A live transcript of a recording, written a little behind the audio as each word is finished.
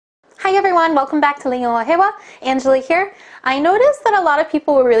Hi everyone, welcome back to 영어회화. Angela here. I noticed that a lot of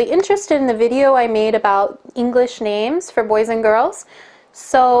people were really interested in the video I made about English names for boys and girls.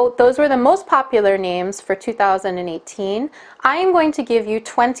 So those were the most popular names for 2018. I am going to give you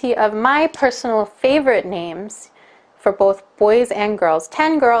 20 of my personal favorite names for both boys and girls.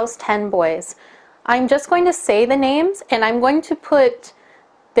 10 girls, 10 boys. I'm just going to say the names and I'm going to put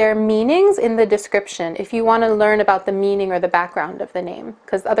their meanings in the description if you want to learn about the meaning or the background of the name,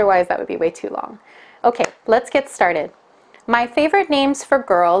 because otherwise that would be way too long. Okay, let's get started. My favorite names for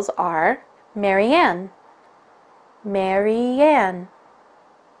girls are Marianne, Marianne,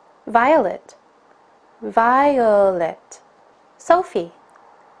 Violet, Violet, Sophie,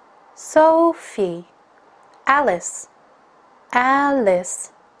 Sophie, Alice,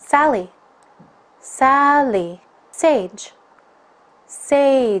 Alice, Sally, Sally, Sage,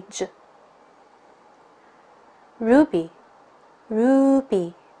 Sage, Ruby,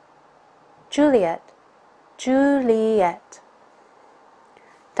 Ruby, Juliet, Juliet,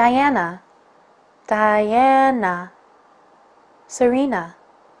 Diana, Diana, Serena,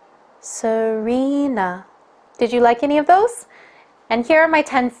 Serena. Did you like any of those? And here are my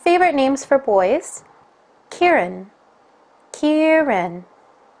 10 favorite names for boys. Kieran, Kieran,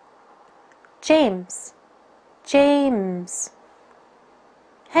 James, James,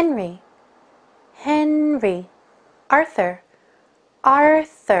 Henry, Henry, Arthur,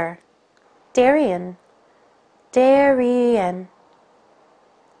 Arthur, Darian, Darian,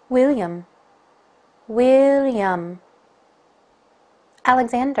 William, William,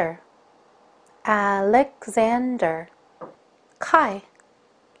 Alexander, Alexander, Kai,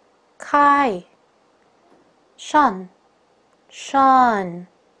 Kai, Sean, Sean,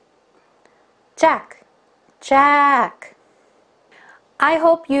 Jack, Jack. I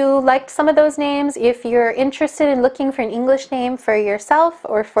hope you liked some of those names. If you're interested in looking for an English name for yourself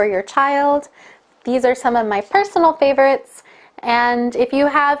or for your child, these are some of my personal favorites. And if you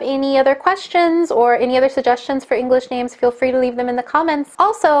have any other questions or any other suggestions for English names, feel free to leave them in the comments.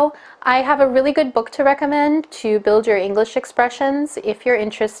 Also, I have a really good book to recommend to build your English expressions. If you're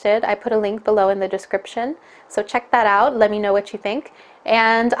interested, I put a link below in the description. So check that out. Let me know what you think.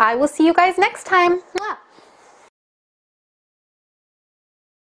 And I will see you guys next time. Mwah!